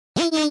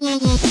He's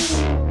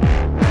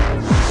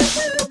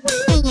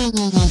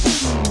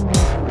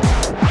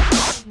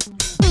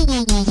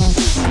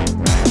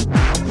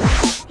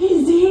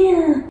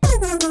here.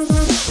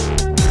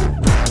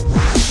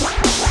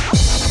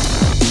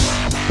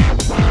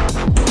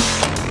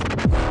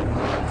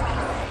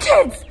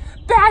 Kids,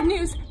 bad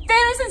news.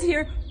 Thanos is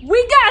here.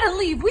 We gotta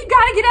leave. We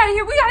gotta get out of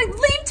here. We gotta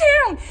leave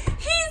town.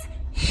 He's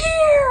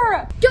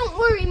here. Don't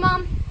worry,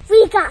 Mom.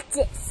 We got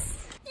this.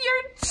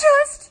 You're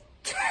just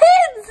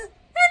kids.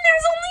 And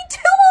there's only 2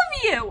 of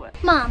you.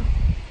 Mom,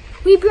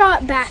 we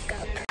brought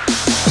backup.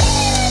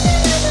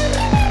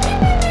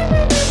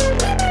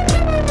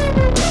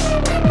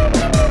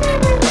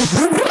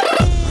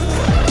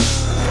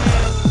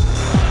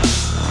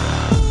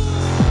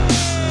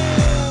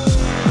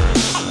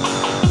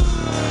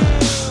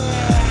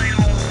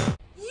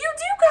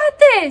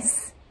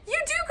 You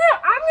do go.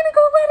 I'm gonna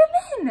go let him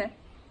in.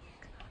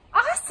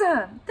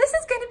 Awesome. This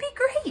is gonna be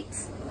great.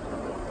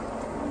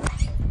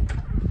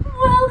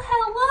 Well,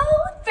 hello,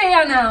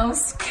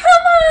 Thanos.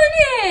 Come on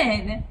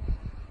in.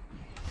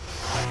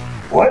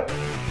 What?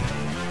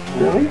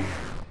 Really?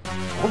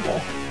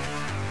 Okay.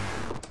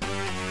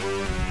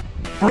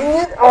 Bring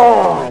it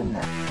on!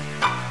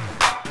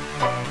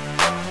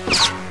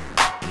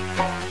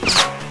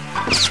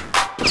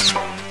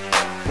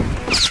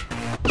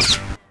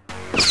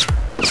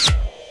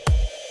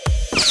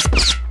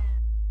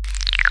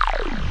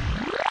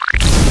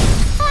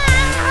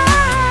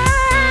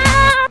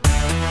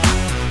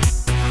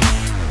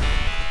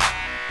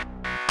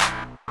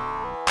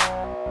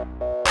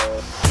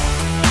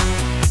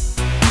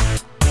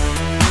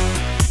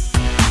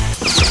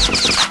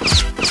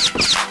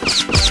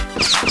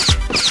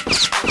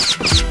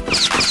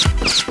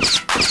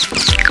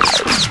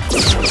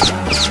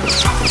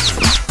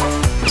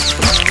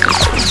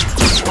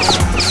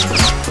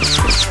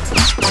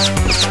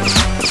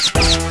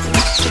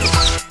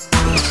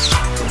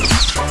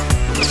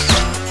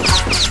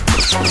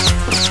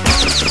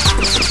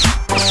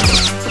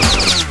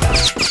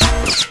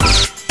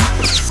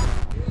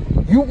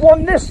 You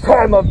won this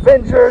time,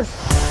 Avengers!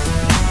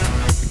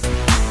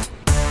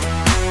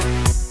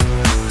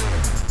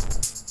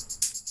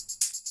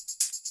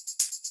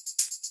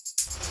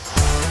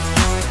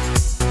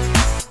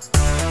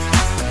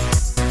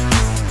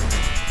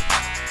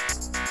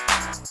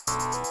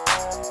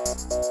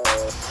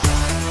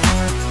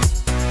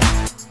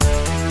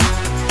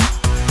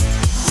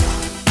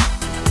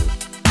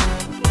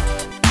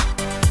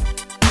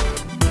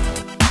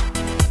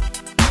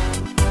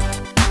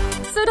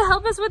 So to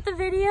help us with the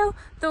video,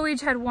 Zoey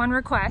had one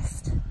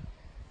request.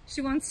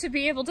 She wants to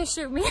be able to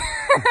shoot me. Is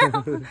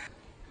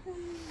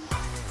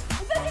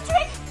that a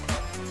trick?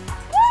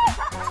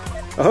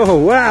 Oh,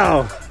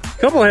 wow.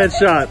 Couple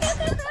headshots.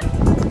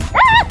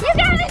 Ah, you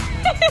got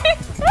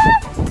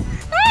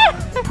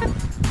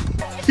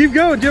it! Keep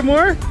going. Do you have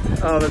more?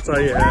 Oh, that's all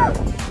you have.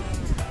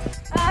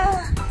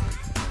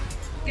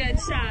 Good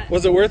shot.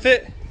 Was it worth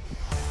it?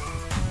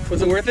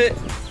 Was it worth it?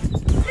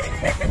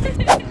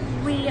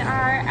 We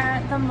are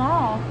at the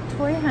mall,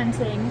 toy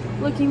hunting,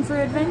 looking for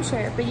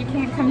adventure, but you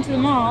can't come to the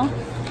mall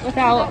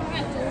without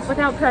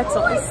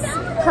pretzels.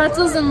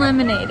 Pretzels and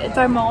lemonade, it's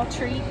our mall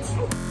treat.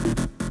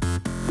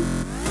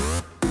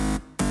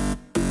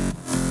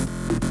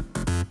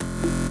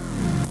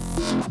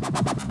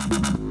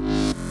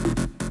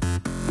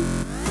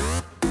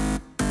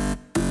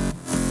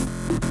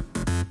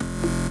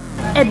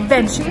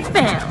 Adventure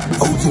found.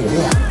 Oh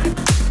yeah.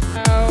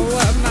 Oh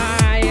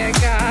my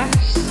gosh.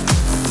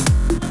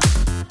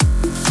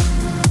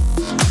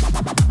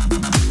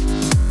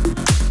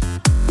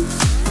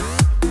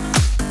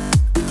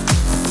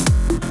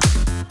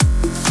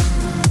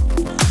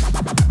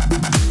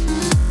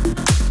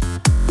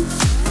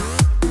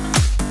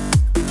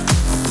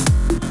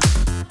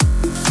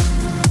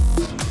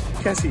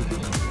 Cassie.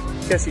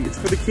 Cassie, it's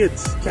for the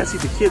kids. Cassie,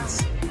 the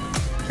kids.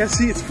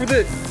 Cassie, it's for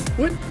the...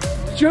 What?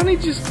 Johnny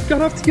just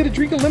got off to get a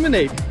drink of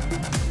lemonade.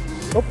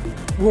 Oh,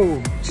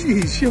 whoa.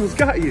 Jeez, she almost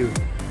got you.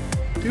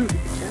 Dude,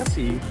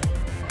 Cassie.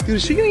 Dude,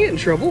 is she gonna get in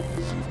trouble?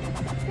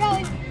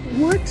 Really?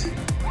 What?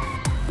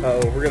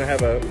 Uh-oh, we're gonna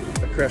have a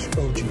crash.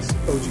 Oh, jeez.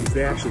 Oh, jeez,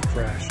 they actually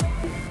crashed.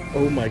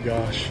 Oh my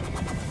gosh.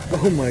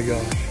 Oh my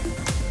gosh.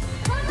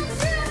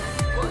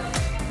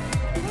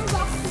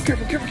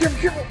 Careful, careful, careful,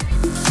 careful.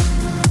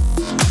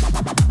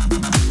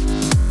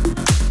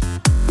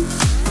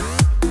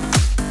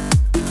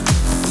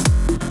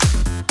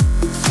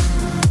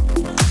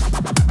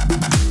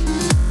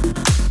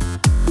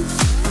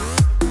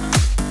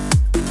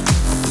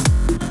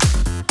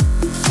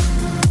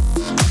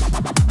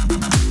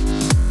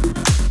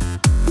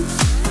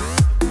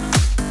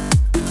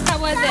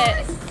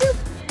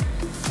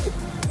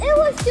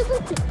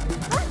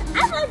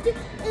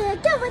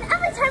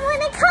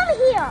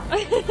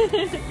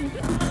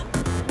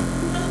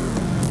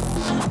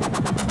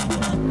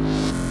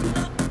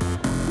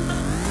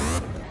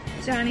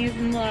 Johnny's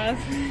in love.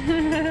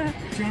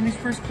 Johnny's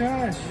first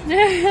crush.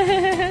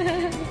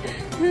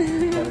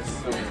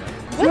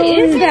 What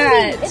is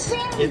that?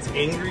 It's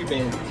Angry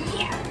Band.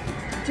 Yeah.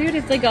 Dude,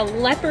 it's like a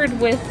leopard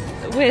with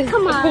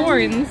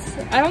horns.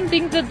 I don't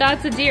think that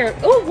that's a deer.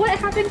 Oh, what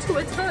happened to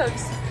its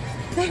hooves?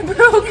 They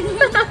broke.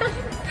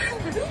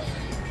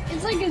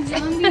 It's like a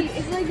zombie.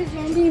 It's like a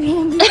zombie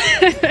Bambi.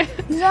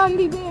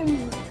 Zombie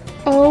Bambi.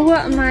 Oh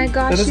my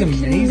gosh, That is you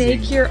amazing. can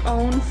make your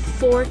own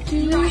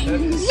forky.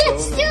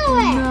 Let's do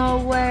it. No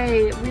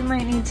way. We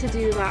might need to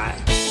do that.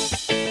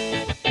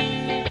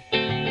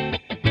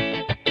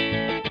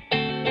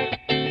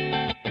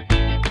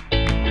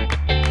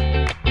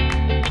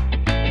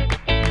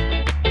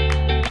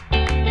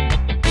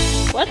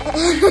 What?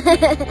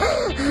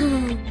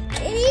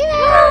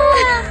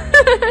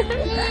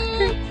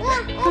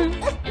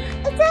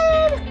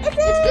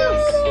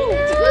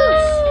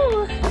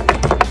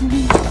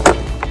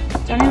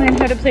 Johnny learned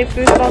how to play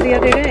foosball the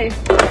other day.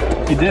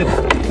 He did.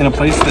 In a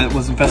place that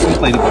was infested with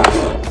ladybugs.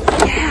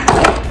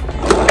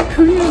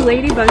 Who knew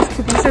ladybugs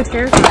could be so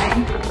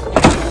terrifying?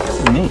 This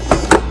is neat.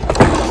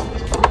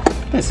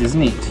 This is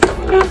neat.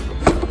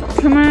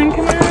 Come on,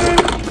 come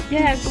on.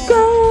 Yeah,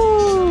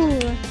 go!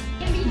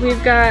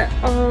 We've got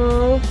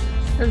all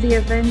of the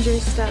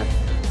Avengers stuff.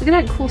 Look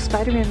at that cool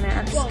Spider-Man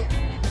mask.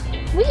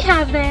 We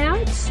have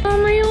that. Oh,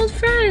 my old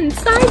friend,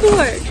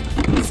 Cyborg,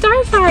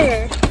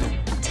 Starfire.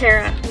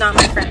 Tara, not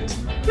my friend.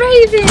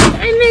 Raven,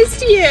 I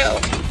missed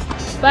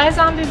you. Bye,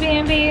 Zombie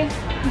Bambi.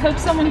 I hope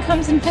someone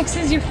comes and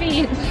fixes your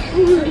feet.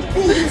 Your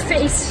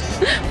face.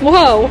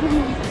 Whoa,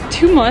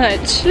 too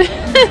much.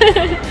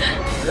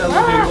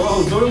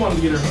 Oh, Zoey wanted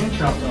to get her hand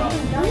chopped off.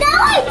 No,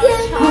 I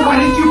didn't. Why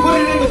didn't you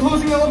put it in the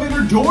closing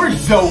elevator door,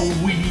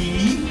 Zoey?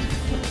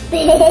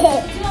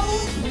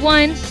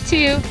 1,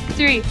 2,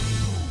 3.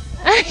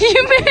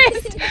 You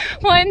missed.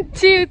 1,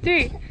 2,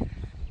 3.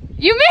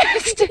 You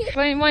missed.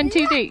 1,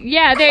 2, 3.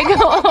 Yeah, there you go.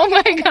 Oh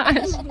my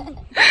gosh.